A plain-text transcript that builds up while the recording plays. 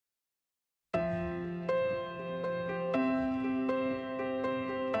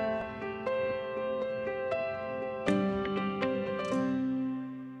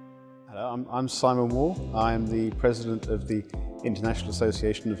I'm Simon Warr. I'm the President of the International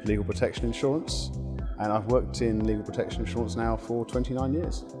Association of Legal Protection Insurance, and I've worked in legal protection insurance now for 29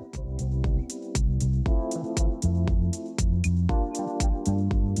 years.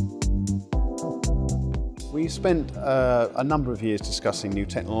 We spent a number of years discussing new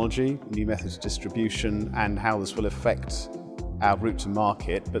technology, new methods of distribution, and how this will affect our route to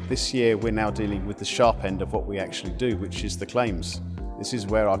market, but this year we're now dealing with the sharp end of what we actually do, which is the claims. This is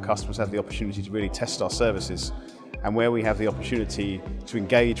where our customers have the opportunity to really test our services, and where we have the opportunity to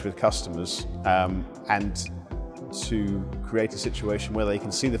engage with customers and to create a situation where they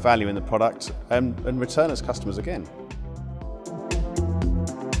can see the value in the product and return as customers again.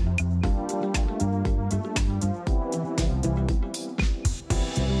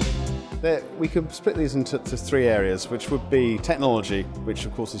 We can split these into three areas, which would be technology, which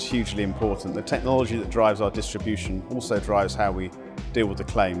of course is hugely important. The technology that drives our distribution also drives how we deal with the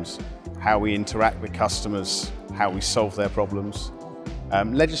claims, how we interact with customers, how we solve their problems.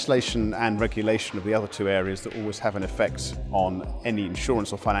 Legislation and regulation are the other two areas that always have an effect on any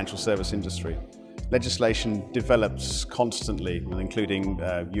insurance or financial service industry. Legislation develops constantly, including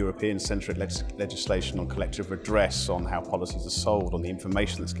European-centric legislation on collective redress, on how policies are sold, on the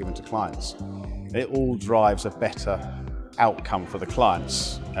information that's given to clients. It all drives a better outcome for the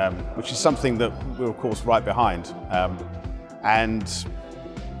clients, which is something that we're of course right behind. And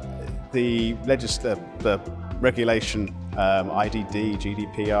the regulation, IDD,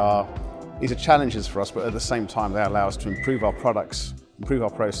 GDPR, these are challenges for us, but at the same time they allow us to improve our products, improve our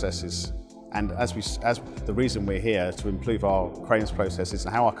processes, and the reason we're here to improve our claims processes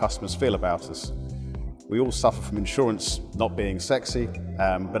and how our customers feel about us. We all suffer from insurance not being sexy,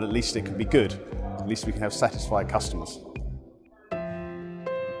 but at least it can be good. At least we can have satisfied customers.